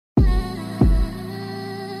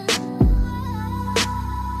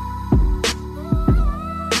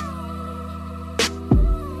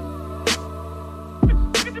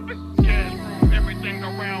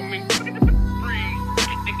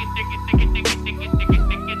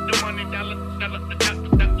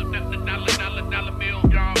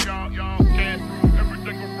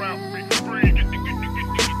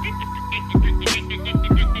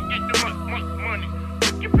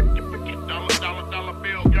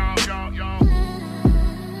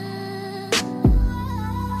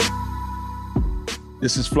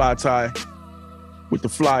This is Fly Tye with the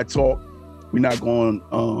Fly Talk. We're not going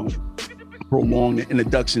prolong the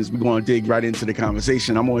introductions. We're going to dig right into the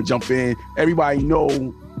conversation. I'm going to jump in. Everybody know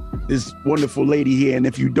this wonderful lady here, and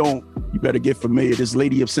if you don't, you better get familiar. This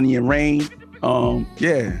Lady Obsidian Rain.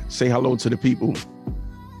 Say hello to the people.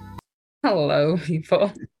 Hello,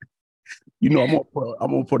 people. You know, I'm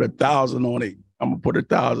gonna put 1,000 on it. I'm gonna put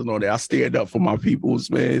 1,000 on it. I stand up for my peoples,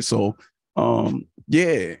 man. So,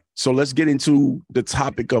 So let's get into the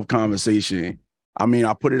topic of conversation. I mean,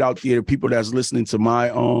 I put it out there to people that's listening to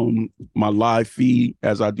my my live feed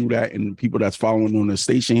as I do that, and people that's following on the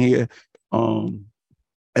station here.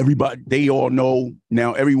 Everybody, they all know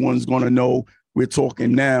now. Everyone's gonna know. We're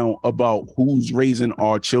talking now about who's raising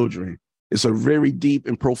our children. It's a very deep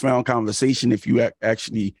and profound conversation if you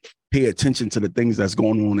actually pay attention to the things that's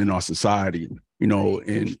going on in our society, you know,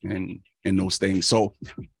 and those things. So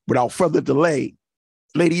without further delay,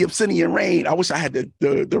 Lady Obsidian Rain, I wish I had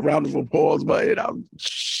the round of applause, but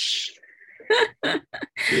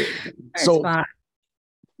so fine.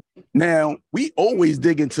 Now we always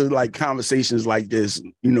dig into like conversations like this.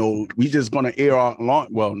 You know, we just gonna air our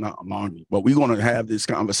not laundry, but we're gonna have this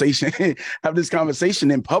conversation,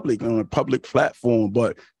 in public on a public platform.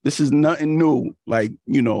 But this is nothing new. Like,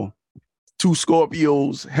 you know, two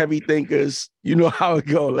Scorpios, heavy thinkers. You know how it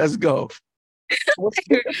go. Let's go.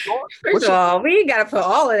 First of all, we gotta put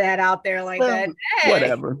all of that out there like that. Hey.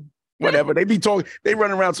 Whatever. They be talking. They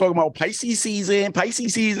run around talking about Pisces season.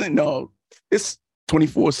 No, it's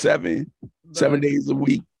 24/7, 7 days a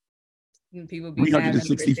week. People be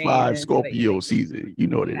 365 Scorpio season. You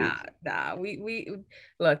know what it is. We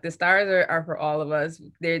look, the stars are for all of us.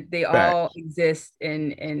 They all exist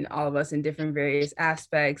in all of us in different various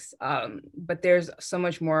aspects. But there's so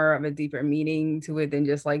much more of a deeper meaning to it than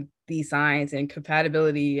just like the science and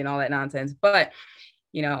compatibility and all that nonsense. But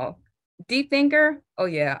you know, deep thinker, oh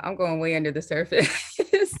yeah, I'm going way under the surface.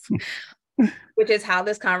 Which is how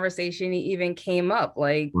this conversation even came up.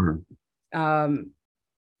 Like,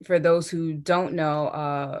 for those who don't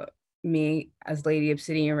know, me as Lady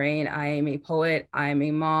Obsidian Rain, I am a poet, I am a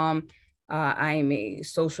mom, I am a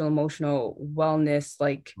social emotional wellness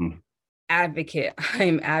advocate.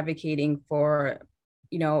 I'm advocating for,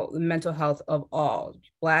 you know, the mental health of all,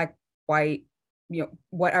 Black, white, you know,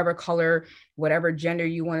 whatever color, whatever gender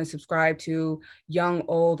you want to subscribe to, young,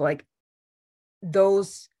 old, like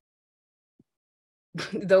those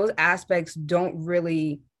aspects don't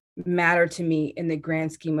really matter to me in the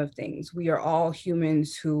grand scheme of things. We are all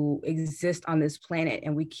humans who exist on this planet,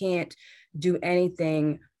 and we can't do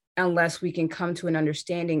anything unless we can come to an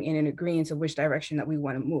understanding and an agreement of which direction that we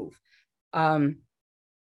want to move.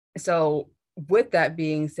 So with that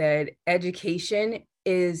being said, education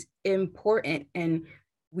is important, and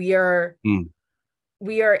we are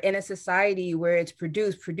in a society where it's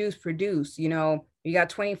produce, you know. You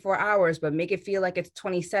got 24 hours, but make it feel like it's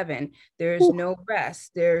 27. There's no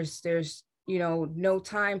rest. There's, you know, no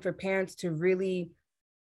time for parents to really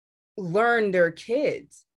learn their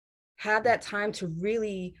kids, have that time to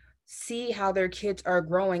really see how their kids are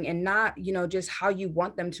growing, and not, you know, just how you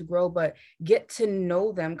want them to grow, but get to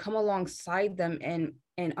know them, come alongside them and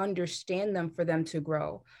understand them for them to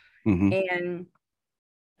grow. And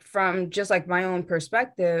from just like my own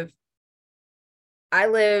perspective, I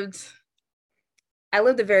lived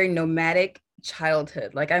a very nomadic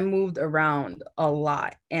childhood. Like, I moved around a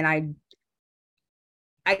lot, and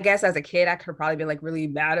I guess as a kid, I could probably be like really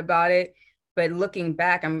mad about it. But looking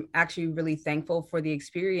back, I'm actually really thankful for the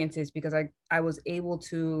experiences, because I was able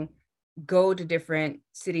to go to different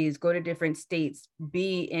cities, go to different states,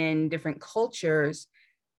 be in different cultures,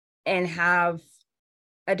 and have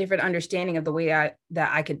a different understanding of the way that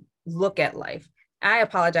I could look at life. I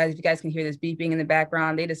apologize if you guys can hear this beeping in the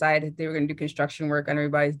background. They decided they were going to do construction work on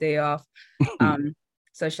everybody's day off.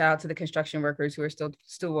 So shout out to the construction workers who are still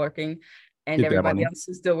working, and everybody else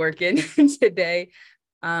who's still working today.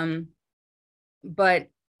 But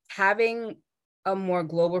having a more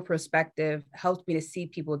global perspective helped me to see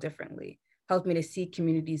people differently, helped me to see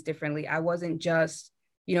communities differently. I wasn't just,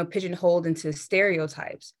 you know, pigeonholed into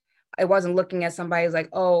stereotypes. I wasn't looking at somebody as like,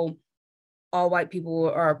 oh, all white people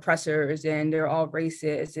are oppressors and they're all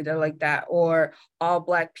racist and they're like that, or all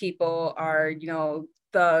Black people are, you know,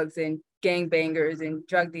 thugs and gangbangers and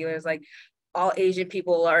drug dealers. Like, all Asian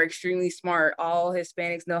people are extremely smart. All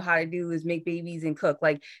Hispanics know how to do is make babies and cook.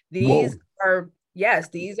 Like, these are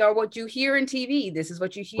what you hear in TV. This is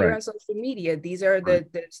what you hear on social media. These are the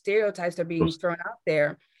stereotypes that are being thrown out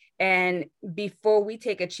there. And before we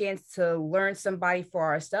take a chance to learn somebody for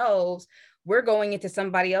ourselves, we're going into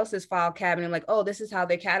somebody else's file cabinet like, oh, this is how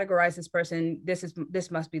they categorize this person. This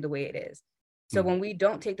must be the way it is. So when we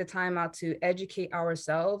don't take the time out to educate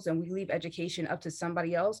ourselves and we leave education up to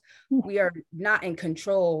somebody else, we are not in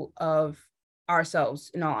control of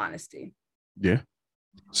ourselves, in all honesty. Yeah.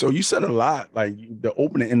 So you said a lot, like the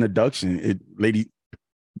opening introduction, Lady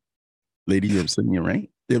Obsidian Rain,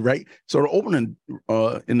 right? So the opening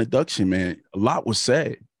introduction, man, a lot was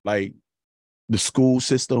said, like the school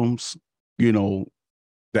systems, you know,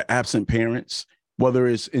 the absent parents, whether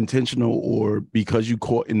it's intentional or because you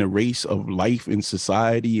caught in the race of life and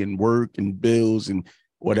society and work and bills and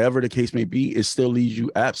whatever the case may be, it still leaves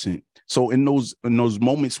you absent. So in those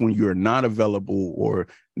moments when you're not available or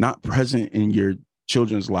not present in your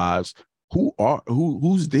children's lives,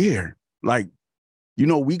 who's there? Like, you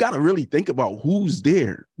know, we got to really think about who's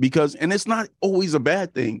there, because, and it's not always a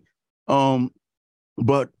bad thing.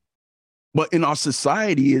 But in our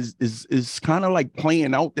society is kind of like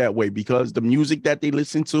playing out that way, because the music that they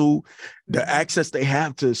listen to, the access they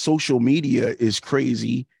have to social media is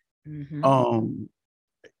crazy.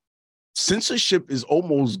 Censorship is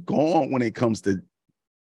almost gone when it comes to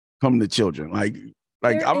children. Like There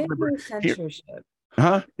I is remember no here, censorship.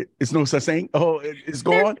 huh? It's no such thing. Oh, it's There's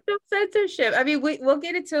gone. no censorship. I mean, we'll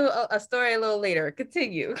get into a story a little later.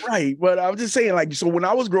 Continue. Right, but I was just saying, like, so when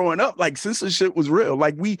I was growing up, like censorship was real.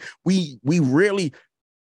 Like we really,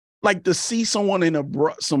 like, to see someone in a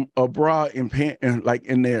bra and pant and like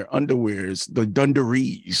in their underwears, the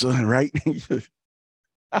dungarees, right?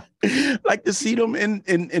 Like to see them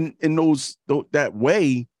in those that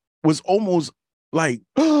way was almost like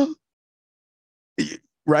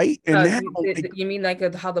right. And now, like, You mean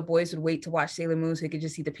like how the boys would wait to watch Sailor Moon so they could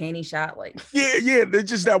just see the panty shot? Like, yeah, there's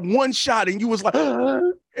just that one shot, and you was like,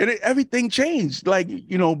 and everything changed, like,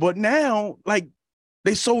 you know. But now, like,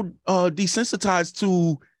 they so desensitized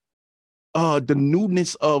to the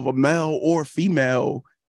newness of a male or female,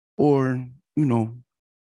 or, you know,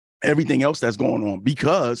 everything else that's going on,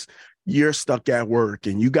 because you're stuck at work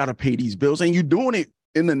and you got to pay these bills, and you're doing it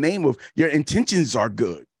in the name of your intentions are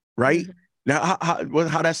good, right? Now,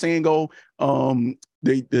 how that saying go? The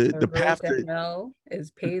road path to to hell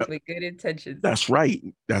is paved with good intentions. That's right.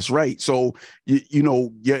 That's right. So you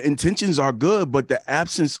know, your intentions are good, but the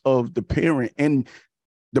absence of the parent, and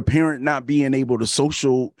the parent not being able to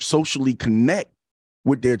socially connect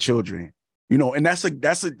with their children, you know, and that's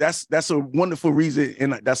a wonderful reason,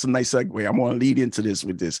 and that's a nice segue. I'm going to lead into this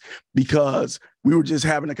with this, because we were just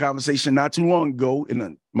having a conversation not too long ago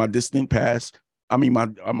in my distant past. I mean,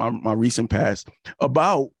 my recent past,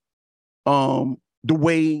 about the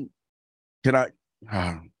way, can I?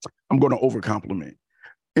 I'm going to overcompliment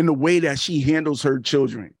in the way that she handles her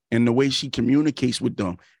children and the way she communicates with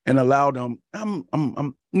them and allow them.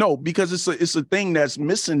 No, because it's a thing that's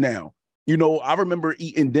missing now. You know, I remember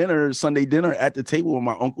eating Sunday dinner at the table with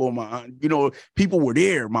my uncle and my aunt. You know, people were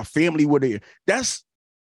there, my family were there. That's,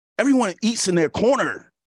 everyone eats in their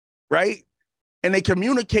corner, right? And they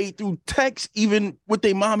communicate through text, even with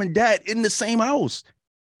their mom and dad in the same house.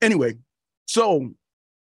 Anyway, so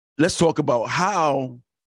let's talk about how.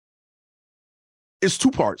 It's two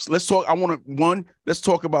parts. Let's talk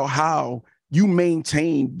about how you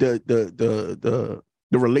maintain the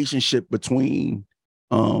relationship between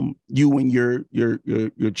you and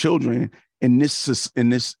your children in this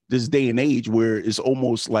day and age, where it's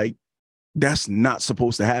almost like that's not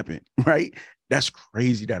supposed to happen, right? That's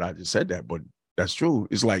crazy that I just said that, but that's true.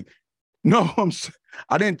 It's like, no,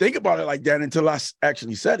 I didn't think about it like that until I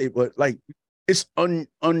actually said it, but like, it's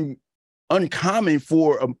uncommon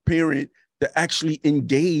for a parent to actually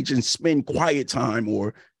engage and spend quiet time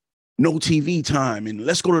or no TV time, and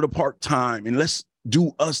let's go to the park time, and let's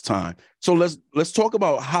do us time. So let's talk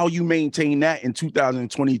about how you maintain that in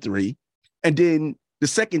 2023. And then the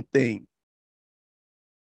second thing,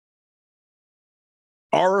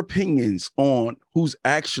 our opinions on who's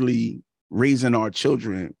actually raising our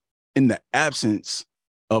children in the absence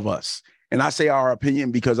of us. And I say our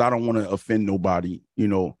opinion because I don't want to offend nobody, you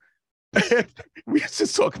know. We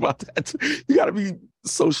just talk about that. You got to be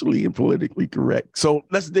socially and politically correct. So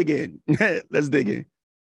let's dig in. Let's dig in.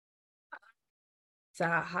 So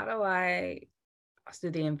how do I foster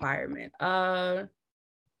the environment?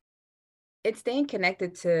 It's staying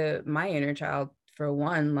connected to my inner child, for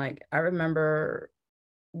one. Like, I remember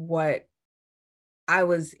what I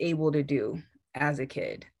was able to do as a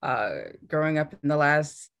kid, growing up in the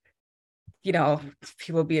last, you know,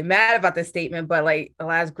 people being mad about this statement, but like the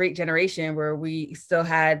last great generation, where we still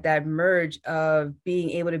had that merge of being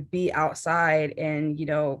able to be outside, and, you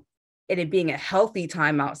know, it being a healthy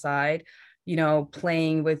time outside, you know,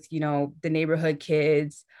 playing with, you know, the neighborhood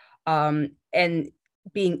kids. And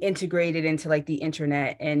being integrated into like the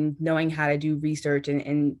internet and knowing how to do research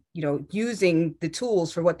and you know, using the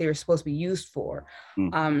tools for what they were supposed to be used for.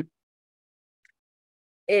 Mm. um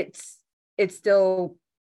it's it's still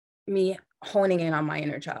me honing in on my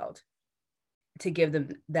inner child to give them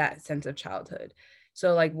that sense of childhood.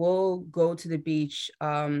 So like we'll go to the beach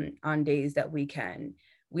on days that we can.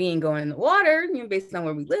 We ain't going in the water, you know, based on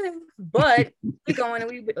where we live, but we going and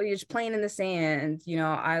we're just playing in the sand. You know,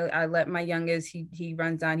 I let my youngest, he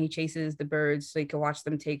runs down, he chases the birds so he can watch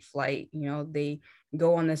them take flight. You know, they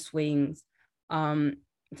go on the swings. Um,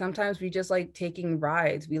 Sometimes we just like taking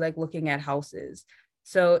rides. We like looking at houses.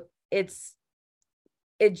 So it's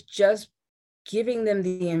just giving them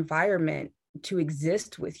the environment to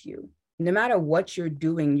exist with you. No matter what you're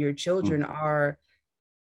doing, your children Mm. are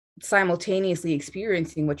simultaneously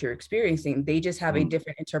experiencing what you're experiencing. They just have a Mm.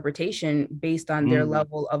 different interpretation based on their Mm.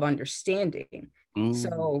 level of understanding. Mm.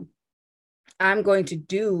 So I'm going to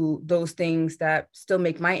do those things that still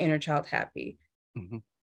make my inner child happy.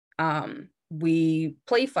 Mm-hmm. We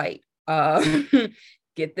play fight.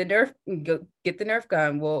 Get the get the Nerf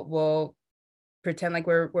gun. We'll pretend like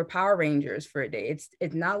we're Power Rangers for a day.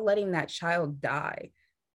 It's not letting that child die,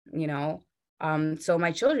 you know. So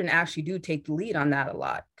my children actually do take the lead on that a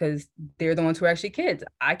lot because they're the ones who are actually kids.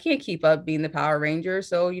 I can't keep up being the Power Ranger,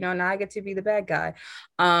 so you know, now I get to be the bad guy.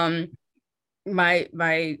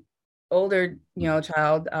 My older, you know,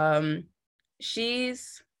 child,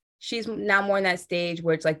 she's she's now more in that stage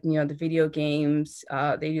where it's like, you know, the video games,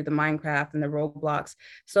 they do the Minecraft and the Roblox.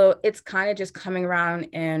 So it's kind of just coming around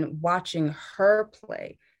and watching her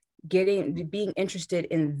play, being interested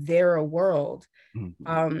in their world, Mm-hmm.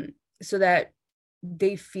 um, so that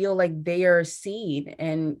they feel like they are seen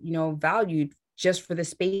and, you know, valued just for the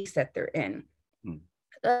space that they're in.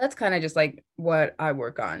 That's kind of just like what I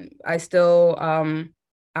work on. I still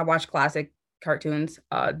I watch classic cartoons.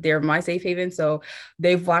 They're my safe haven. So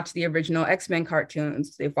they've watched the original X-Men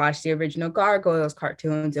cartoons, they've watched the original Gargoyles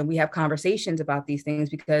cartoons, and we have conversations about these things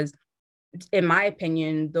because in my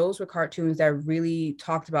opinion, those were cartoons that really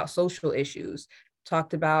talked about social issues,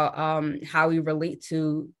 talked about how we relate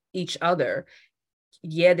to each other.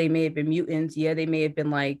 Yeah, they may have been mutants. Yeah, they may have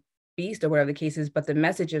been like beasts or whatever the case is, but the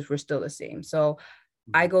messages were still the same. So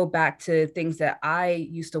I go back to things that I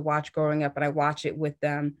used to watch growing up and I watch it with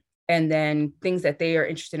them. And then things that they are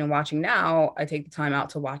interested in watching now, I take the time out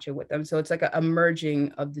to watch it with them. So it's like a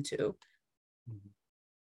merging of the two. Mm-hmm.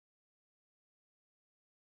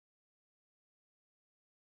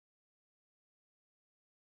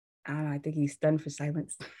 I don't know. I think he's stunned for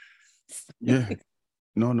silence. Yeah.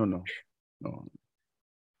 No, no, no, no.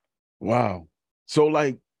 Wow. So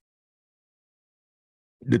like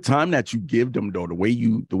the time that you give them though, the way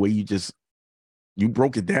you just you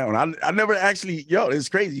broke it down. I never actually, yo, it's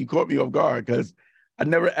crazy. You caught me off guard because I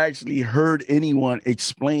never actually heard anyone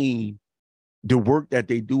explain the work that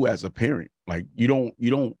they do as a parent. Like you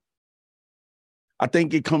don't I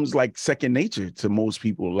think it comes like second nature to most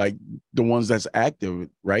people, like the ones that's active,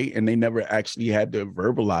 right? And they never actually had to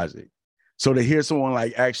verbalize it. So to hear someone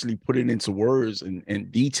like actually put it into words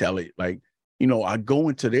and detail it, like, you know, I go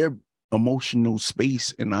into their emotional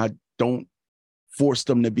space and I don't force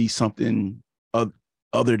them to be something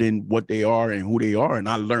other than what they are and who they are. And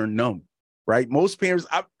I learn them, right? Most parents,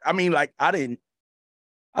 I mean, like I didn't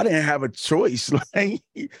have a choice. Like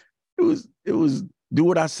it was do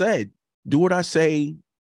what I said, do what I say,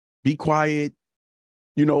 be quiet,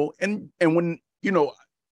 you know, and when, you know,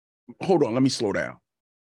 hold on, let me slow down.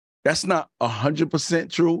 That's not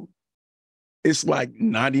 100% true. It's like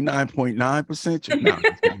 99.9% true. No,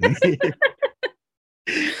 I'm just kidding.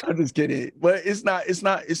 I'm just kidding. But it's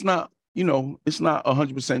not, you know, it's not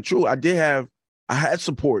 100% true. I had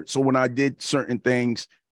support. So when I did certain things,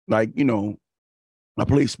 like, you know, I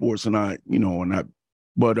play sports and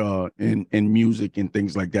but in music and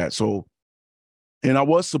things like that. So, and I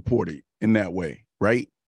was supported in that way, right?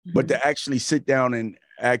 But Mhm. to actually sit down and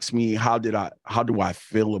ask me how do I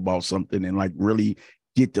feel about something and like really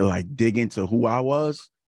get to like dig into who I was,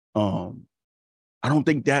 um, I don't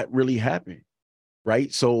think that really happened,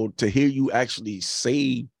 right? So to hear you actually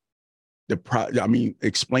say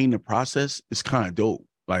explain the process is kind of dope.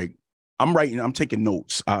 Like I'm taking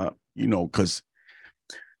notes, you know, because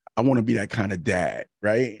I want to be that kind of dad,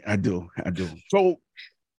 right? I do. So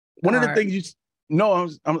one of the Are things you no,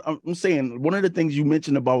 I'm saying one of the things you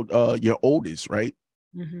mentioned about your oldest, right?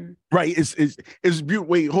 Mhm. Right. It's beautiful.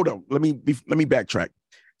 Wait, hold on. Let me backtrack.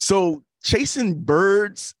 So chasing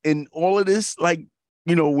birds and all of this, like,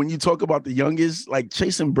 you know, when you talk about the youngest, like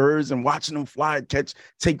chasing birds and watching them fly,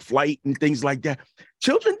 take flight and things like that.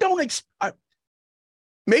 Children don't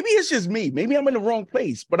maybe it's just me. Maybe I'm in the wrong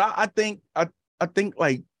place, but I think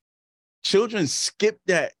like children skip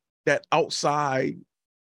that outside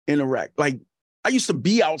interact. Like I used to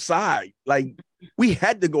be outside. Like we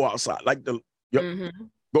had to go outside. Like go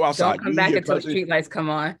outside. Don't come You and back your until the cousin. street lights come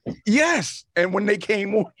on. Yes. And when they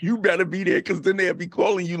came on, you better be there because then they'll be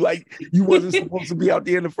calling you like you wasn't supposed to be out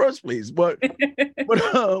there in the first place. But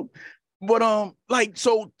like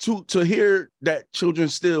so to hear that children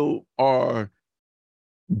still are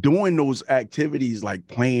doing those activities like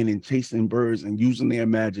playing and chasing birds and using their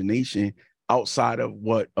imagination outside of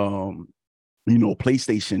what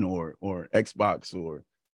PlayStation or Xbox or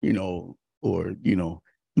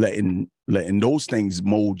letting those things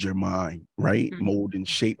mold your mind, right? Mm-hmm. Mold and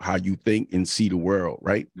shape how you think and see the world,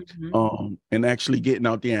 right? Mm-hmm. And actually getting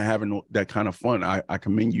out there and having that kind of fun. I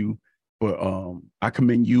commend you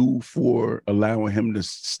for allowing him to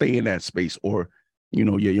stay in that space, or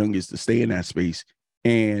your youngest to stay in that space.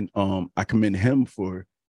 And I commend him for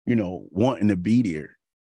wanting to be there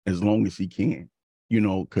as long as he can,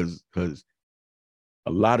 because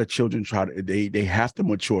a lot of children they have to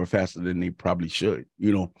mature faster than they probably should.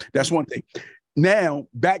 That's one thing. Now,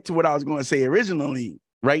 back to what I was going to say originally,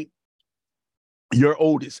 right? Your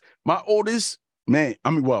oldest. My oldest, man,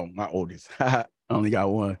 my oldest. I only got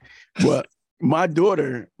one. But my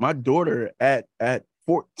daughter at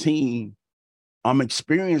 14, I'm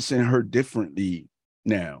experiencing her differently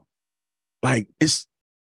now. Like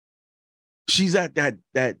she's at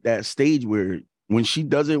that stage where when she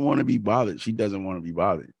doesn't want to be bothered, she doesn't want to be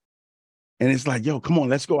bothered. And it's like, yo, come on,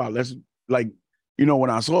 let's go out. Let's when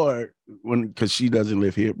I saw her, because she doesn't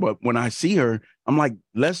live here, but when I see her, I'm like,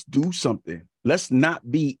 let's do something. Let's not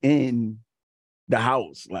be in the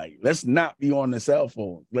house. Like, let's not be on the cell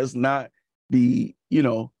phone. Let's not be,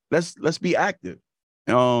 let's be active.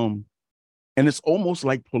 And it's almost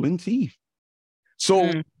like pulling teeth.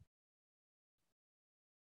 So,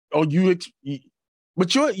 but you're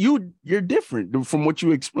different from what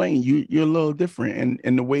you explained. You're a little different,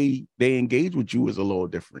 and the way they engage with you is a little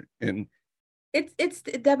different. And it's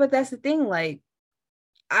that, but that's the thing. Like,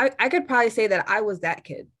 I could probably say that I was that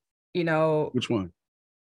kid. Which one?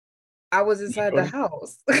 I was inside the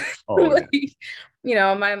house. Oh, like,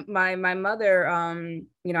 my mother,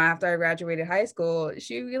 after I graduated high school,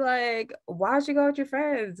 she'd be like, why don't you go with your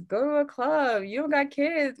friends? Go to a club. You don't got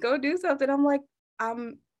kids. Go do something. I'm like,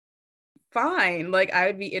 I'm fine. Like, I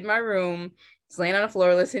would be in my room, just laying on the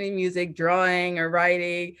floor, listening to music, drawing or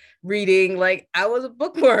writing, reading. Like, I was a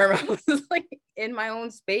bookworm. I was just like in my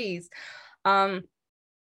own space. And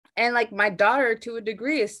like my daughter, to a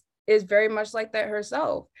degree, is very much like that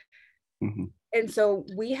herself. Mm-hmm. And so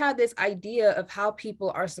we have this idea of how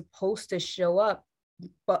people are supposed to show up,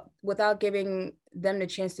 but without giving them the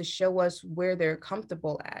chance to show us where they're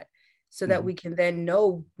comfortable at, so that we can then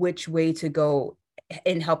know which way to go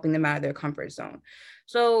in helping them out of their comfort zone.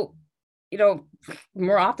 So,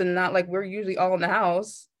 more often than not, like, we're usually all in the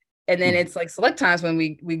house, and then it's like select times when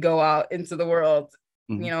we go out into the world.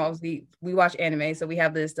 We watch anime, so we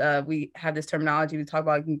have this terminology. We talk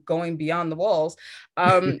about going beyond the walls.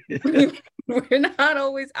 We're not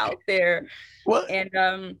always out there. What?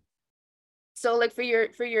 And so like for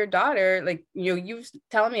your daughter, like, you was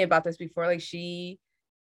telling me about this before. Like she's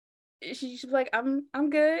like, I'm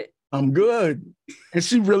good. I'm good. And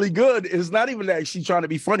she's really good. It's not even that she's trying to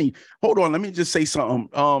be funny. Hold on, let me just say something.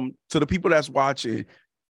 To the people that's watching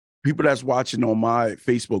on my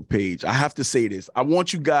Facebook page, I have to say this. I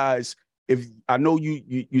want you guys, if I know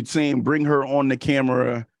you're saying bring her on the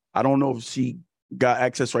camera. I don't know if she got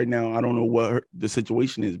access right now. I don't know what the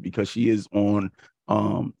situation is, because she is on,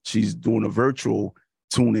 she's doing a virtual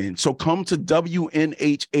tune in. So come to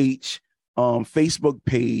WNHH Facebook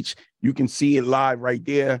page. You can see it live right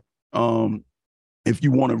there. If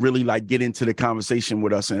you want to really like get into the conversation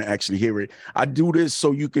with us and actually hear it. I do this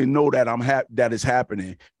so you can know that that is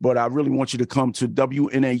happening, but I really want you to come to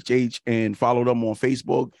WNHH and follow them on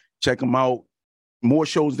Facebook. Check them out. More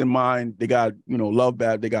shows than mine. They got, Love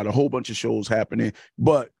Bad. They got a whole bunch of shows happening,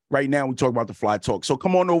 but right now we talk about the Fly Talk. So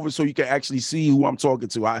come on over so you can actually see who I'm talking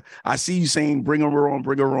to. I see you saying, bring her on,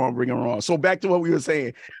 bring her on, bring her on. So back to what we were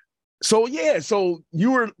saying. So yeah, so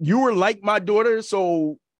you were like my daughter,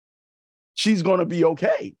 so she's gonna be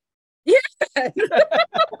okay. Yeah.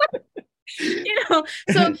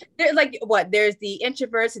 So there's like there's the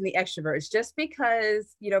introverts and the extroverts. Just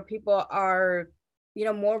because people are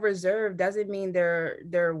more reserved doesn't mean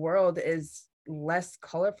their world is less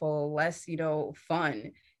colorful, less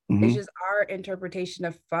fun. It's just our interpretation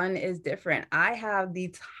of fun is different. I have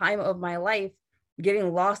the time of my life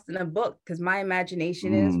getting lost in a book because my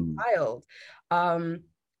imagination is wild,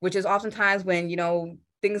 which is oftentimes when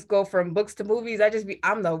things go from books to movies,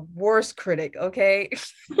 I'm the worst critic, okay?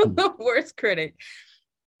 I'm the worst critic.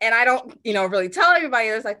 And I don't, really tell everybody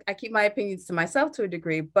this. Like, I keep my opinions to myself to a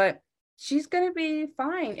degree, but she's going to be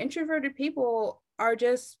fine. Introverted people are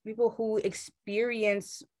just people who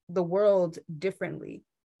experience the world differently.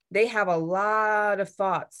 They have a lot of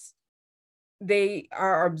thoughts. They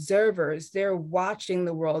are observers. They're watching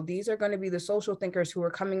the world. These are going to be the social thinkers who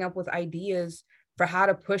are coming up with ideas for how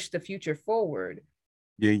to push the future forward.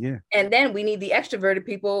 Yeah. And then we need the extroverted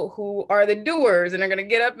people who are the doers and are going to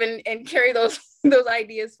get up and carry those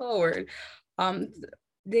ideas forward.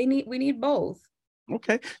 We need both.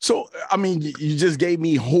 Okay. So, I mean, you just gave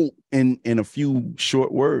me hope in a few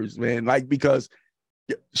short words, man. Like, because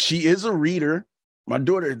she is a reader. My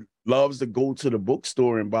daughter loves to go to the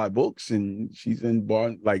bookstore and buy books, and she's in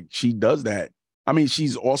bar, like, she does that. I mean,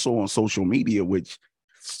 she's also on social media, which,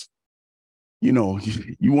 you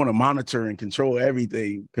want to monitor and control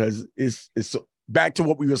everything, because it's so, back to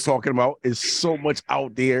what we was talking about. It's so much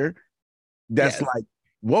out there that's like,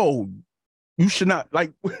 whoa, you should not,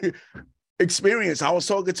 like, experience. I was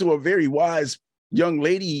talking to a very wise young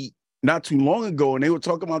lady not too long ago, and they were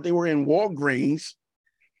talking about they were in Walgreens,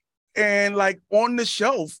 and like on the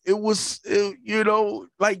shelf, it was,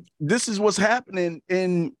 like, this is what's happening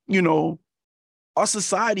in, our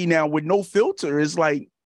society now with no filter. Is like,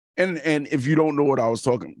 and if you don't know what I was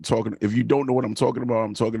talking, if you don't know what I'm talking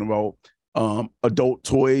about adult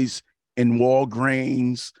toys in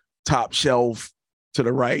Walgreens, top shelf to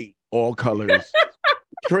the right, all colors.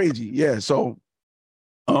 Crazy. Yeah. So,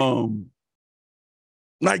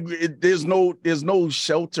 like, there's no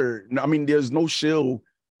shelter. I mean, there's no shield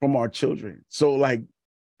from our children. So, like,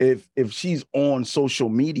 if she's on social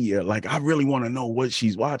media, like, I really want to know what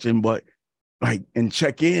she's watching, but like, and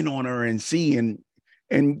check in on her and see, and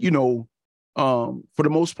for the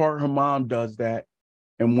most part, her mom does that.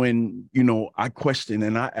 And when, I question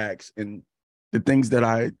and I ask, and the things that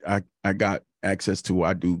I got access to,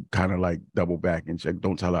 I do kind of like double back and check.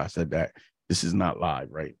 Don't tell her I said that. This is not live,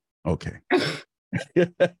 right? Okay.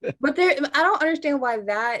 But I don't understand why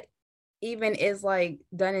that even is like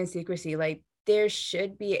done in secrecy. Like, there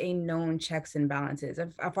should be a known checks and balances.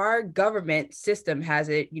 If our government system has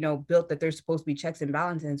it, built that there's supposed to be checks and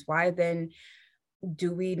balances, why then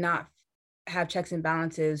do we not have checks and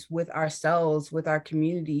balances with ourselves, with our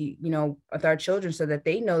community, with our children, so that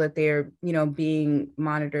they know that they're, being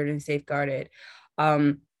monitored and safeguarded?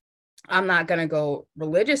 I'm not going to go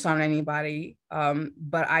religious on anybody,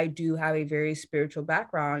 but I do have a very spiritual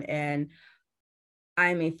background, and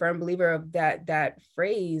I'm a firm believer of that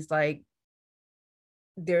phrase, like,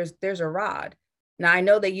 there's a rod. Now, I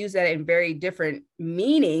know they use that in very different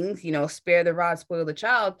meanings, spare the rod, spoil the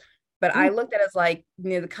child, but I looked at it as like,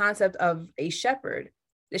 the concept of a shepherd.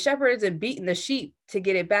 The shepherd isn't beating the sheep to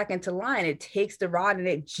get it back into line. It takes the rod and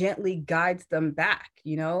it gently guides them back,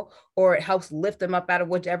 or it helps lift them up out of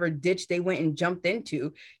whichever ditch they went and jumped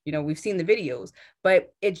into. We've seen the videos,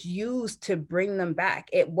 but it's used to bring them back.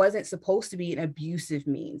 It wasn't supposed to be an abusive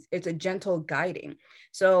means. It's a gentle guiding.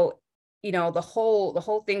 So, the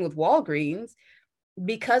whole thing with Walgreens,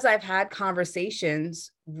 because I've had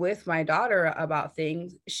conversations with my daughter about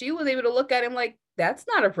things, she was able to look at him like, that's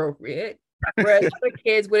not appropriate. Whereas other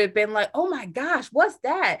kids would have been like, oh my gosh, what's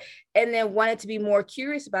that? And then wanted to be more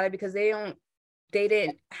curious about it because they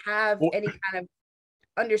didn't have any kind of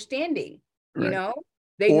understanding, Right.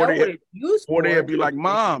 They know what it's used for. Or they'd be like,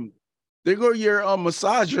 Mom, there go your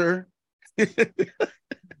massager.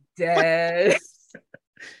 Dead.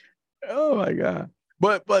 Oh my God.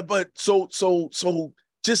 But so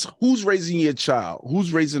just who's raising your child?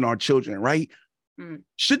 Who's raising our children, right?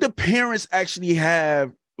 Should the parents actually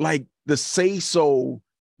have like the say so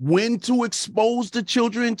when to expose the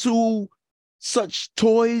children to such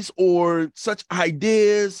toys or such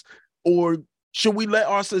ideas, or should we let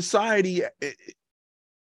our society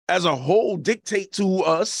as a whole dictate to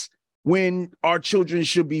us when our children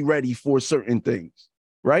should be ready for certain things,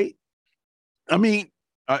 right? I mean,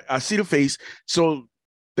 I see the face, so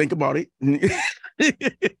think about it.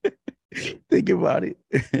 Think about it.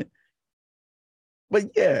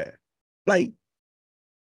 But yeah, like,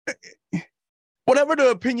 whatever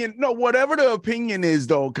the opinion is,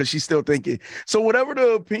 though, because she's still thinking. So whatever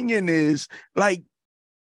the opinion is, like,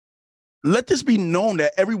 let this be known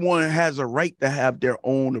that everyone has a right to have their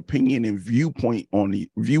own opinion and viewpoints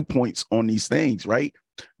on these things, right?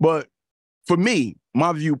 But for me,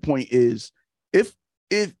 my viewpoint is, if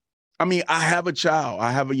I mean, I have a child,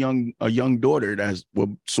 I have a young daughter that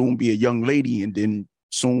will soon be a young lady, and then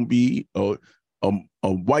soon be a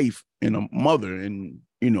wife and a mother, and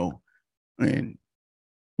and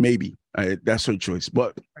maybe That's her choice.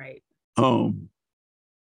 But right.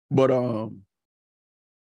 But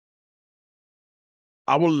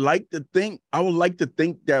I would like to think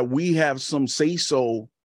that we have some say so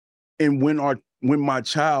in when my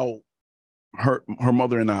child, her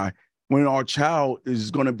mother and I, when our child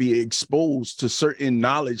is going to be exposed to certain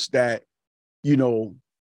knowledge that, you know,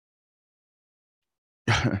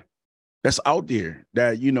 that's out there,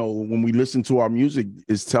 that, you know, when we listen to our music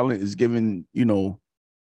is giving, you know,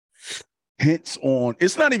 hints on,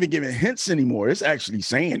 it's not even giving hints anymore. It's actually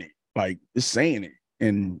saying it. Like, it's saying it.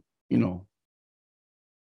 And, you know,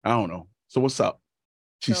 I don't know. So what's up?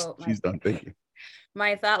 She's done. Thank you.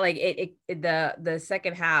 My thought, like the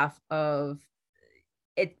second half of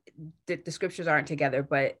it, the scriptures aren't together,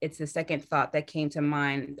 but it's the second thought that came to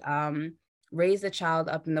mind. Raise the child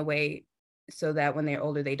up in the way so that when they're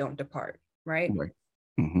older, they don't depart. Right. Right.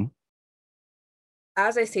 Mm-hmm.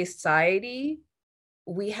 As a society,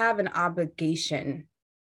 we have an obligation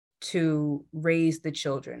to raise the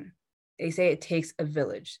children. They say it takes a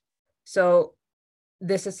village. So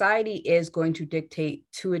the society is going to dictate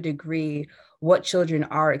to a degree what children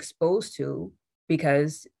are exposed to,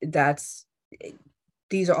 because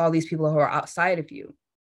these are all these people who are outside of you.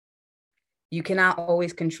 You cannot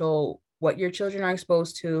always control what your children are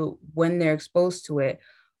exposed to, when they're exposed to it.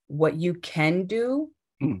 What you can do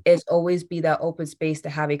is always be that open space to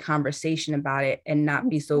have a conversation about it and not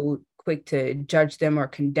be so quick to judge them or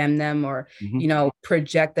condemn them or, you know,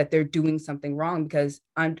 project that they're doing something wrong, because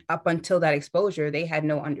up until that exposure, they had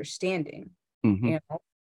no understanding. You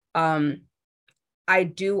know, I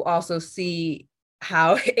do also see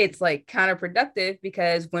how it's like counterproductive,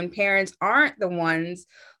 because when parents aren't the ones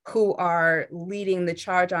who are leading the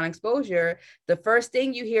charge on exposure, the first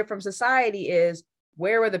thing you hear from society is,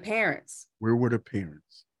 where were the parents? Where were the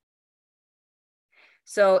parents?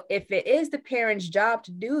 So if it is the parents' job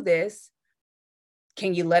to do this,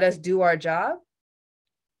 can you let us do our job?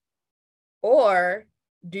 Or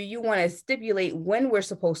do you want to stipulate when we're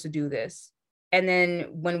supposed to do this? And then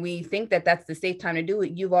when we think that that's the safe time to do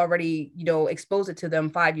it, you've already, you know, exposed it to them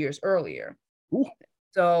 5 years earlier. Ooh.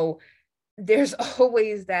 So there's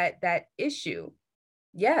always that issue.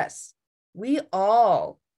 Yes, we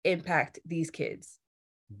all impact these kids.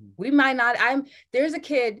 We might not, there's a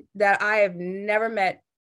kid that I have never met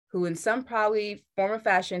who in some probably form or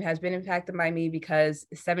fashion has been impacted by me, because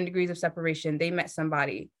 7 degrees of separation, they met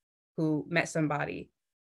somebody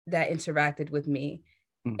that interacted with me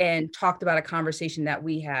and talked about a conversation that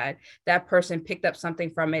we had. That person picked up something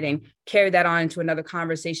from it and carried that on into another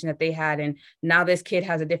conversation that they had. And now this kid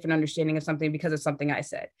has a different understanding of something because of something I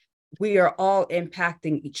said. We are all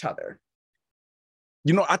impacting each other.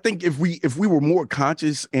 You know, I think if we were more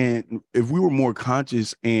conscious and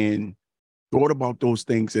thought about those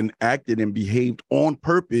things and acted and behaved on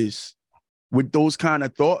purpose with those kind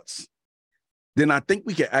of thoughts, then I think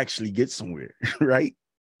we can actually get somewhere, right?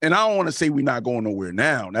 And I don't want to say we're not going nowhere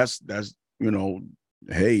now. That's you know,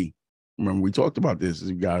 hey, remember we talked about this.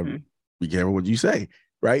 You gotta be careful what you say,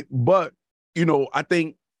 right? But you know, I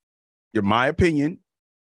think, in my opinion,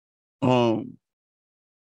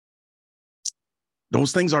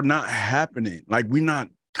 those things are not happening. Like, we're not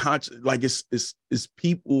conscious. Like, it's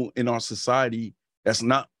people in our society that's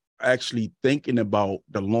not actually thinking about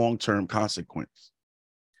the long-term consequence.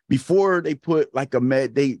 Before they put like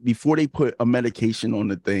before they put a medication on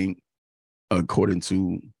the thing, according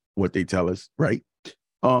to what they tell us, right?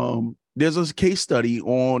 There's a case study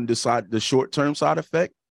on the short-term side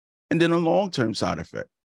effect and then a long-term side effect,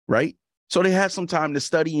 right? So they had some time to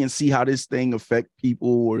study and see how this thing affect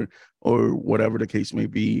people or whatever the case may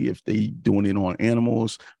be. If they doing it on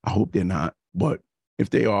animals, I hope they're not. But if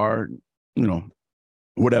they are, you know,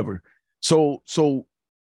 whatever. So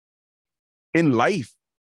in life,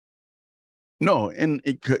 no, and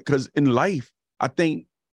because in life, I think,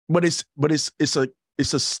 but it's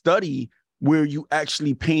a study where you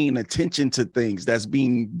actually paying attention to things that's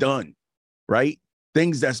being done, right?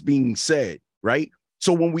 Things that's being said, right?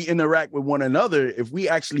 So when we interact with one another, if we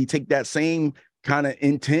actually take that same kind of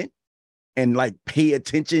intent and like pay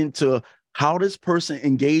attention to how this person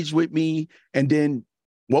engaged with me, and then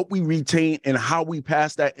what we retain and how we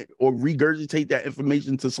pass that or regurgitate that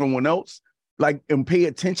information to someone else, like, and pay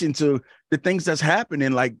attention to the things that's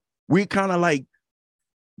happening, like, we kind of like,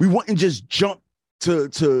 we wouldn't just jump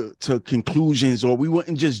to conclusions, or we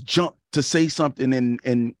wouldn't just jump to say something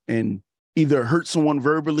and either hurt someone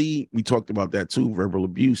verbally. We talked about that too, verbal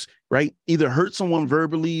abuse, right? Either hurt someone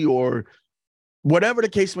verbally or whatever the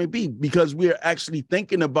case may be, because we're actually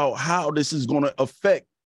thinking about how this is going to affect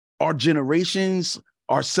our generations,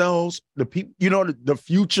 ourselves, the people, you know, the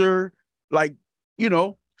future, like, you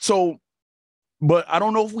know. So, but I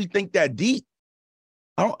don't know if we think that deep.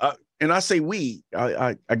 And I say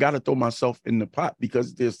I got to throw myself in the pot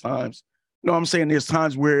because there's times, I'm saying there's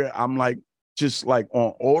times where I'm like, just like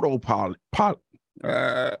on autopilot, right?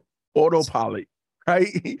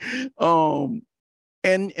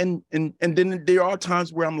 And then there are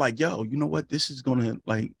times where I'm like, yo, you know what? This is gonna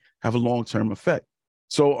like have a long-term effect.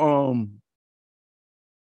 So,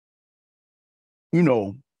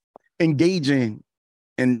 engaging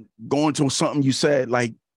and going to something you said,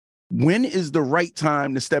 like, when is the right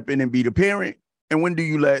time to step in and be the parent? And when do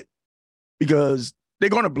you because they're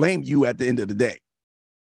going to blame you at the end of the day.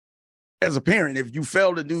 As a parent, if you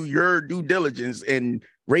fail to do your due diligence and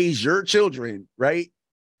raise your children, right,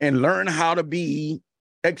 and learn how to be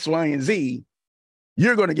X, Y, and Z,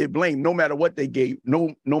 you're going to get blamed no matter what they gave,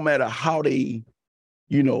 no matter how they,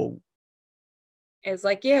 It's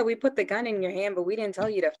like, yeah, we put the gun in your hand, but we didn't tell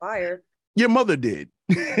you to fire. Your mother did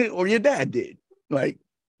or your dad did. Like,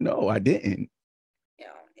 no, I didn't.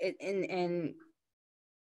 And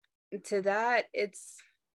to that, I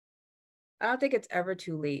don't think it's ever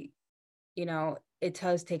too late. It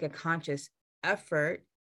does take a conscious effort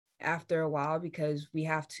after a while because we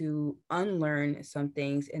have to unlearn some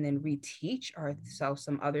things and then reteach ourselves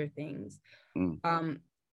some other things.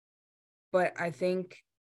 But I think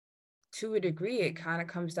to a degree, it kind of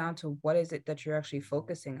comes down to what is it that you're actually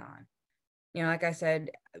focusing on. Like I said,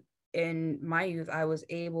 in my youth, I was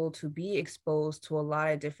able to be exposed to a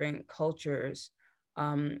lot of different cultures,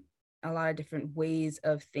 a lot of different ways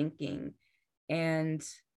of thinking. And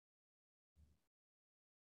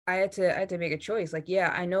I had to make a choice. Like,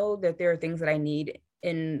 yeah, I know that there are things that I need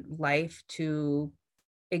in life to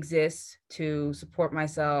exist, to support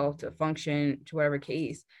myself, to function, to whatever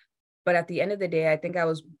case. But at the end of the day, I think I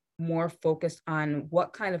was more focused on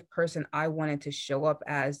what kind of person I wanted to show up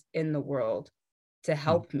as in the world to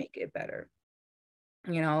help make it better.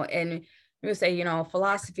 And you say,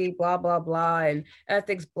 philosophy, blah, blah, blah, and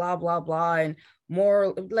ethics, blah, blah, blah, and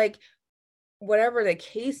more, like, whatever the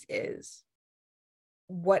case is,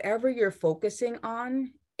 whatever you're focusing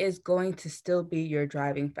on is going to still be your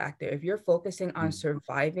driving factor. If you're focusing on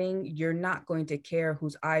surviving, you're not going to care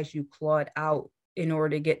whose eyes you clawed out in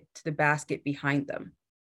order to get to the basket behind them.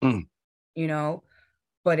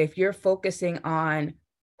 But if you're focusing on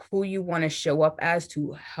who you want to show up as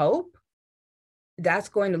to help, that's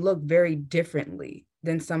going to look very differently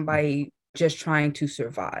than somebody just trying to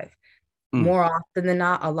survive. More often than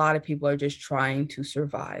not, a lot of people are just trying to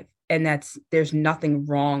survive. And there's nothing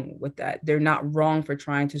wrong with that. They're not wrong for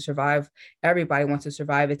trying to survive. Everybody wants to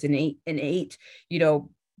survive. It's innate,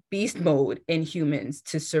 beast mode in humans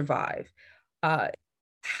to survive.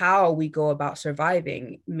 How we go about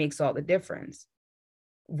surviving makes all the difference.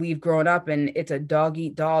 We've grown up and it's a dog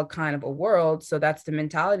eat dog kind of a world. So that's the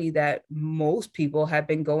mentality that most people have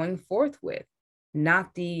been going forth with,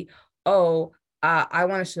 not the, I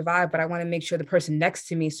want to survive, but I want to make sure the person next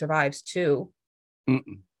to me survives too.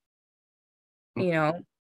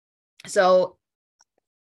 So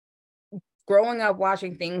growing up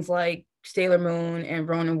watching things like Sailor Moon and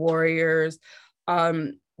Ronin Warriors,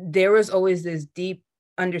 there was always this deep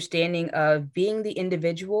understanding of being the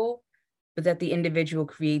individual, but that the individual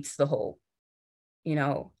creates the whole.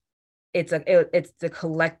 It's the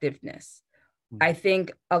collectiveness. I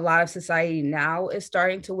think a lot of society now is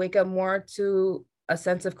starting to wake up more to a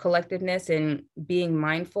sense of collectiveness and being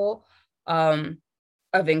mindful of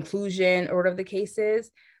inclusion or whatever the case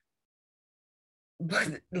is.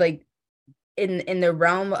 But like in the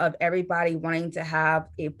realm of everybody wanting to have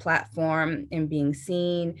a platform and being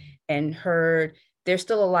seen and heard, there's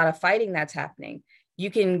still a lot of fighting that's happening.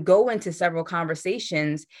 You can go into several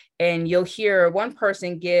conversations and you'll hear one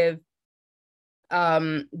person give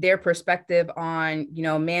their perspective on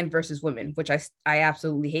man versus women, which I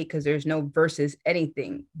absolutely hate because there's no versus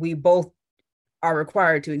anything. We both are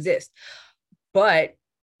required to exist. But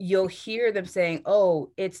you'll hear them saying,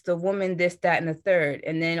 oh, it's the woman, this, that, and the third.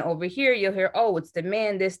 And then over here, you'll hear, oh, it's the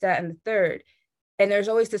man, this, that, and the third. And there's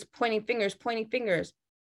always this pointing fingers.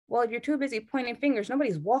 Well, if you're too busy pointing fingers,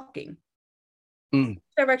 nobody's walking. Which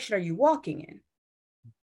direction are you walking in?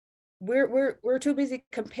 We're too busy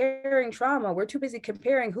comparing trauma. We're too busy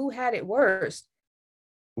comparing who had it worse.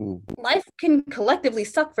 Life can collectively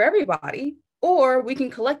suck for everybody, or we can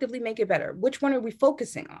collectively make it better. Which one are we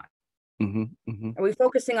focusing on? Are we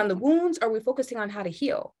focusing on the wounds? Or are we focusing on how to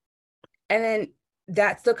heal? And then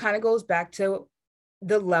that still kind of goes back to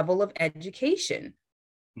the level of education.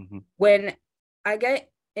 When I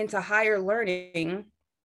get into higher learning,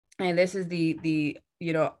 and this is the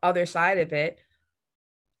other side of it,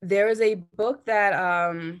 there is a book that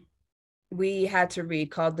we had to read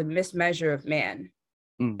called The Mismeasure of Man.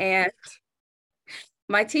 Mm. And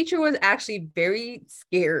my teacher was actually very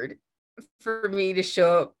scared for me to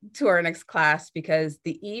show up to our next class because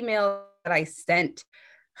the email that I sent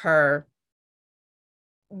her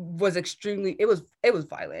was extremely, it was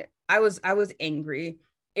violent. I was angry.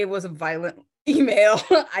 It was a violent email.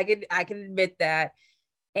 I can admit that.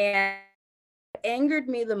 And what angered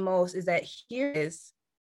me the most is that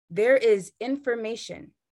there is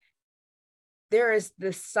information, there is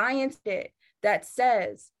the science that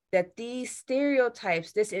says that these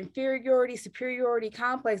stereotypes, this inferiority superiority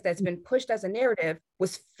complex that's been pushed as a narrative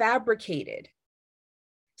was fabricated.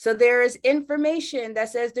 So there is information that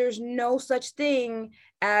says there's no such thing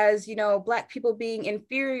as, Black people being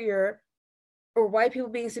inferior or white people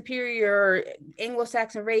being superior, or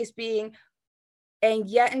Anglo-Saxon race being, and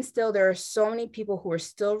yet and still there are so many people who are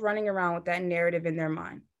still running around with that narrative in their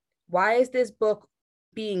mind. Why is this book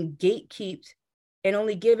being gatekept and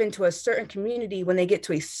only given to a certain community when they get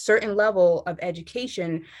to a certain level of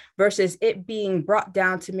education versus it being brought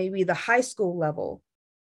down to maybe the high school level?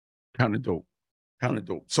 Kind of dope. Kind of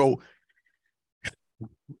dope. So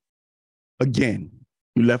again,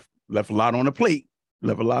 you left a lot on the plate.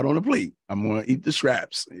 Left a lot on the plate. I'm gonna eat the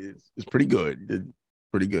scraps. It's pretty good.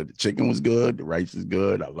 Pretty good. The chicken was good. The rice is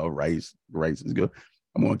good. I love rice. The rice is good.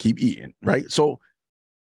 I'm gonna keep eating. Right. So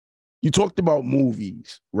you talked about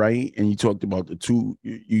movies, right? And you talked about the two.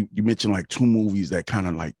 You mentioned like two movies that kind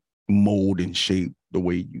of like mold and shape the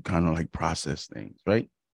way you kind of like process things, right?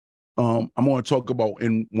 I'm gonna talk about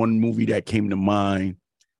in one movie that came to mind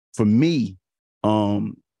for me.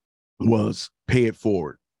 Was Pay It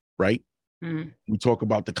Forward, right? Mm-hmm. We talk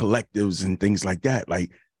about the collectives and things like that. Like,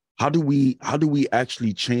 how do we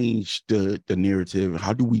actually change the narrative?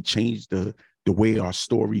 How do we change the way our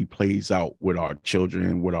story plays out with our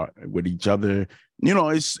children, with each other?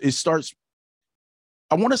 It starts.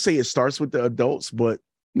 I want to say it starts with the adults, but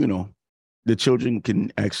the children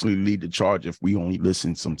can actually lead the charge if we only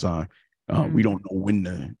listen sometime. We don't know when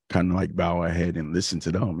to kind of like bow our head and listen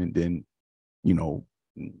to them, and then you know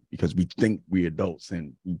because we think we're adults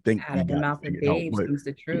and we think Out we of the got mouth it of figured out. babes But comes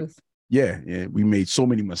the truth. yeah, we made so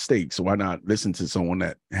many mistakes. So why not listen to someone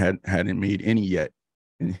that hadn't made any yet?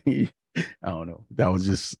 I don't know. That was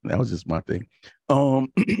just my thing.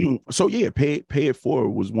 So yeah, Pay It Forward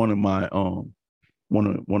was one of my one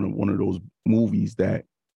of those movies that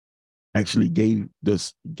actually gave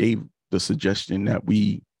the suggestion that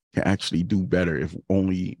we can actually do better if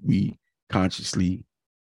only we consciously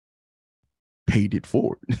paid it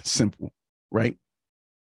forward. Simple, right?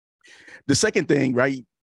 The second thing, right?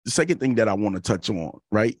 The second thing that I want to touch on,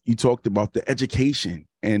 right? You talked about the education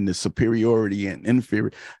and the superiority and inferior.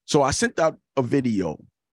 So I sent out a video,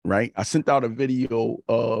 right? I sent out a video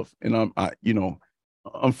of, and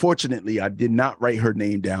unfortunately, I did not write her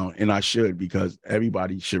name down, and I should, because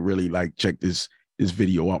everybody should really like check this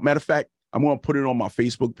video out. Matter of fact, I'm gonna put it on my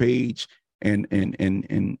Facebook page and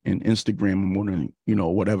Instagram. I'm wondering,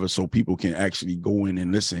 whatever, so people can actually go in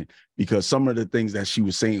and listen, because some of the things that she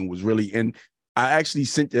was saying was really, and I actually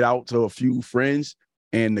sent it out to a few friends,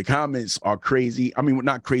 and the comments are crazy. I mean,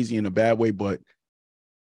 not crazy in a bad way, but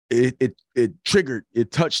it triggered,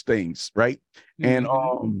 it touched things, right? Mm-hmm.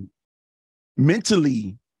 And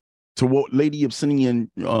mentally, to what Lady Obsidian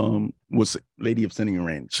was Lady Obsidian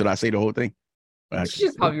Rain. Should I say the whole thing?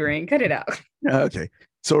 Just call you Rain. Cut it out. Okay.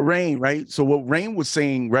 So Rain, right? So what Rain was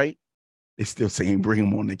saying, right? They're still saying bring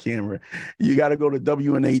him on the camera. You got to go to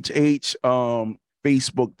WNHH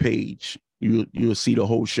Facebook page. You'll see the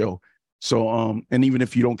whole show. So and even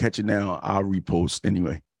if you don't catch it now, I'll repost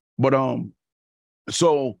anyway. But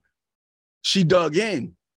so she dug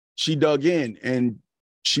in. And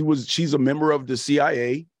she's a member of the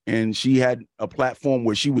CIA, and she had a platform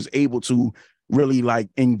where she was able to really like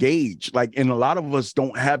engage. Like, and a lot of us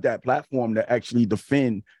don't have that platform to actually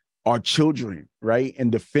defend our children, right?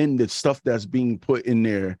 And defend the stuff that's being put in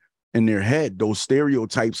their head, those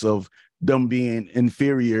stereotypes of them being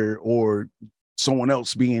inferior or someone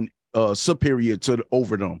else being superior to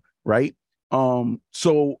over them, right?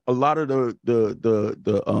 So a lot of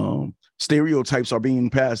the stereotypes are being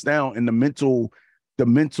passed down, and the mental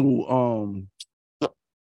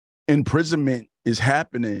imprisonment is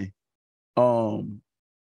happening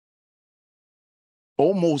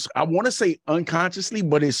almost, I want to say unconsciously,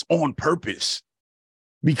 but it's on purpose,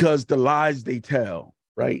 because the lies they tell,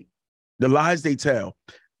 right? The lies they tell.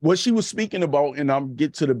 What she was speaking about, and I'll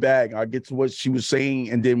get to the bag, I'll get to what she was saying,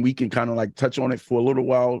 and then we can kind of like touch on it for a little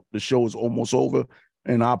while. The show is almost over,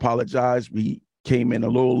 and I apologize. We came in a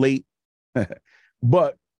little late.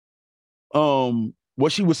 But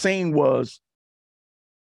what she was saying was,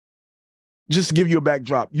 just to give you a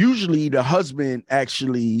backdrop, usually the husband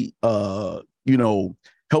actually,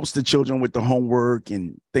 helps the children with the homework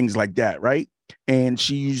and things like that, right? And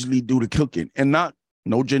she usually do the cooking, and not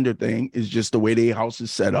no gender thing. It's just the way their house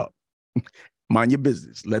is set up. Mind your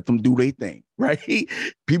business. Let them do their thing, right?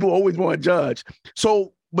 People always want to judge.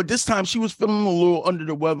 So, but this time she was feeling a little under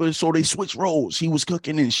the weather, so they switched roles. He was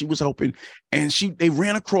cooking and she was helping, and they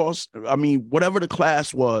ran across. I mean, whatever the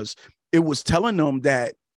class was, it was telling them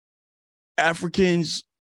that Africans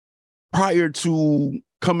prior to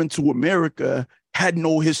coming to America had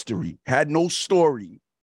no history, had no story,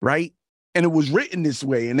 right? And it was written this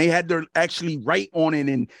way, and they had to actually write on it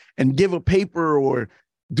and give a paper or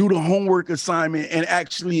do the homework assignment and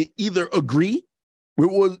actually either agree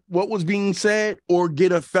with what was being said or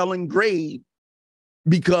get a failing grade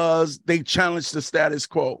because they challenged the status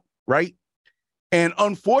quo, right? And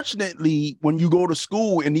unfortunately, when you go to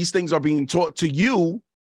school and these things are being taught to you,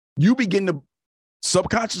 you begin to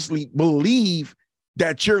subconsciously believe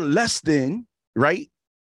that you're less than, right?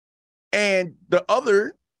 And the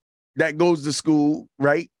other that goes to school,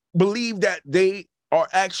 right, believe that they are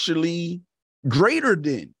actually greater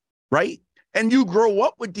than, right? And you grow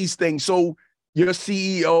up with these things. So your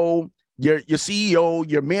CEO,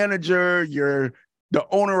 your manager, the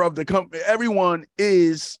owner of the company, everyone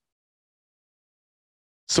is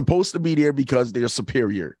supposed to be there because they're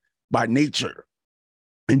superior by nature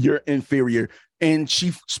and you're inferior. And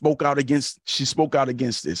she spoke out against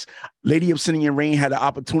this. Lady Obsidian Rain had an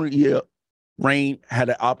opportunity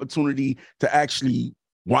to actually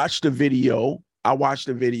watch the video. I watched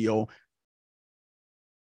the video.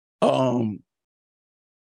 How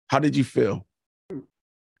did you feel?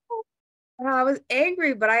 I was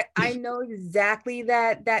angry, but I know exactly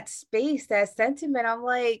that space, that sentiment. I'm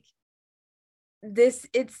like, it's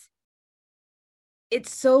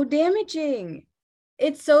so damaging.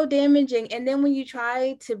 It's so damaging. And then when you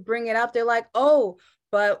try to bring it up, they're like, oh,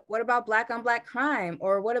 but what about black on black crime?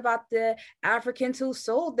 Or what about the Africans who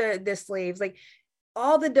sold the slaves? Like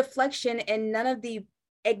all the deflection and none of the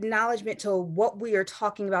acknowledgement to what we are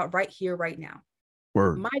talking about right here, right now.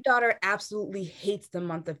 Word. My daughter absolutely hates the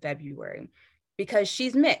month of February because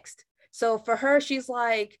she's mixed. So for her, she's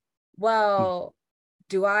like, well,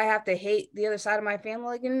 do I have to hate the other side of my family?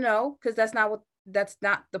 Like, no, because that's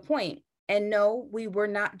not the point. And no, we were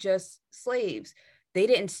not just slaves. They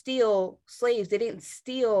didn't steal slaves. They didn't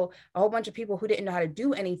steal a whole bunch of people who didn't know how to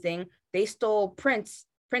do anything. They stole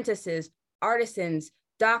princesses, artisans,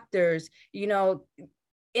 doctors,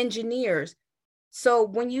 engineers. So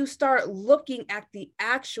when you start looking at the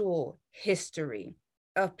actual history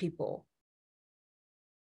of people,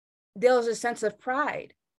 there's a sense of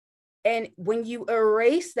pride. And when you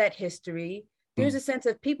erase that history, there's a sense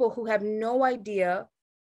of people who have no idea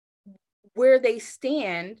where they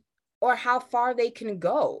stand or how far they can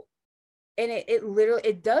go. And it literally,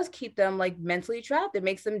 it does keep them like mentally trapped. It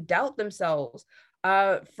makes them doubt themselves.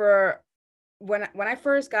 For when I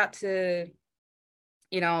first got to,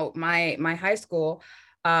 my high school,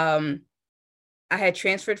 I had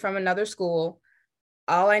transferred from another school.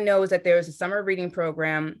 All I know is that there was a summer reading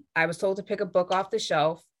program. I was told to pick a book off the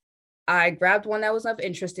shelf. I grabbed one that was of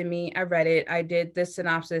interest in me. I read it. I did the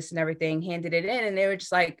synopsis and everything, handed it in, and they were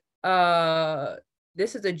just like,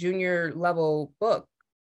 this is a junior level book.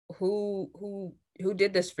 Who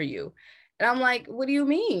did this for you? And I'm like, what do you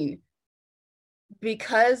mean?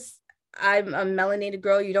 Because I'm a melanated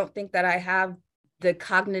girl, you don't think that I have the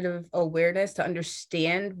cognitive awareness to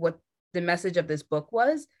understand what the message of this book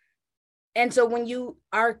was? And so when you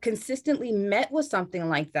are consistently met with something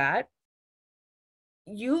like that,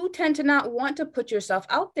 you tend to not want to put yourself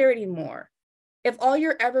out there anymore. If all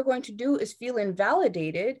you're ever going to do is feel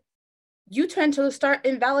invalidated, you tend to start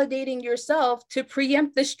invalidating yourself to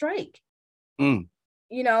preempt the strike. And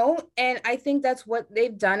I think that's what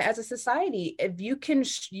they've done as a society. If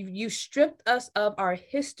you stripped us of our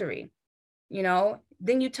history,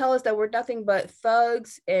 then you tell us that we're nothing but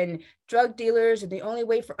thugs and drug dealers, and the only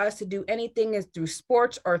way for us to do anything is through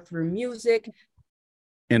sports or through music,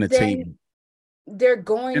 entertainment. Then they're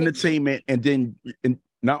going entertainment, and then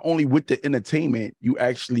not only with the entertainment, you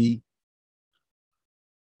actually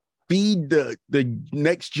feed the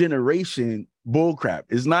next generation bullcrap.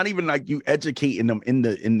 It's not even like you educating them in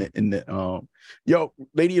the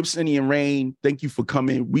Lady Obsidian Rain, thank you for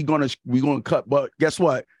coming. We're gonna cut, but guess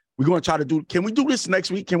what? We're gonna try to do. Can we do this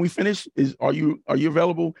next week? Can we finish? Are you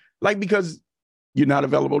available? Like, because you're not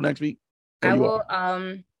available next week. I will.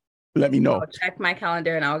 Let me know. I'll check my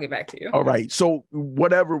calendar and I'll get back to you. All right. So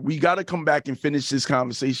whatever, we got to come back and finish this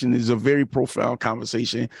conversation. It's a very profound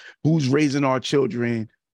conversation. Who's raising our children?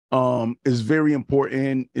 is very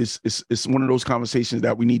important. It's one of those conversations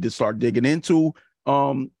that we need to start digging into.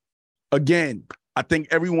 Again, I thank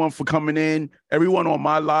everyone for coming in. Everyone on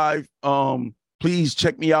my live, please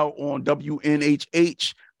check me out on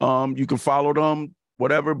WNHH. You can follow them,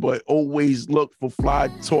 whatever, but always look for Fly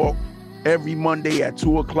Talk every Monday at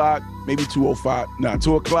 2:00, maybe 2:05,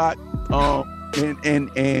 2:00.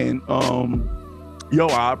 Yo,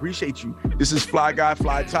 I appreciate you. This is Fly Guy,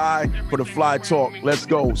 Fly Tye for the Fly Talk. Let's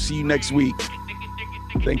go. See you next week.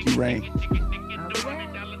 Thank you, Rain.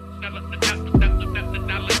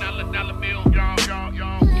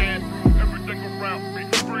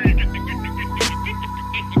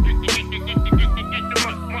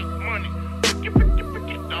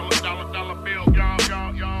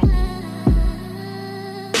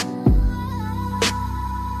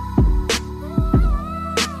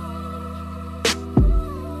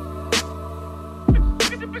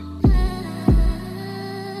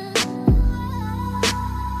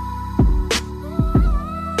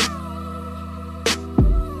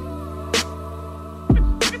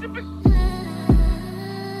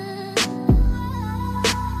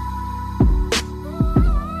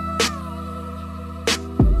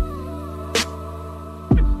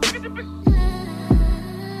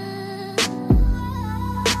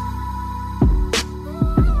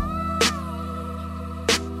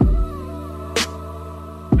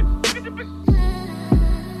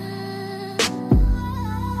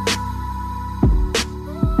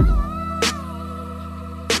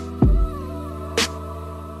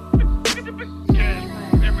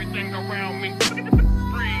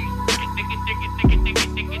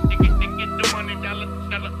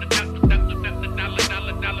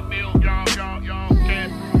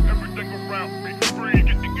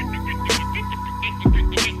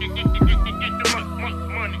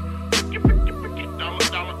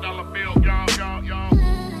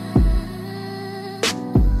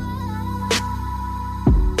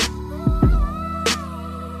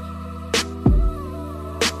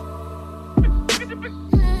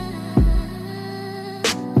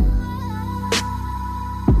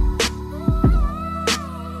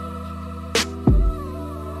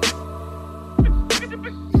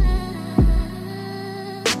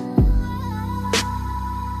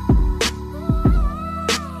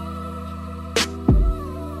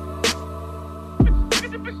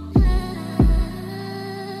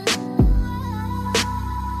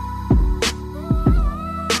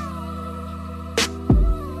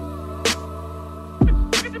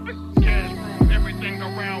 Everything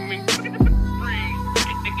around me.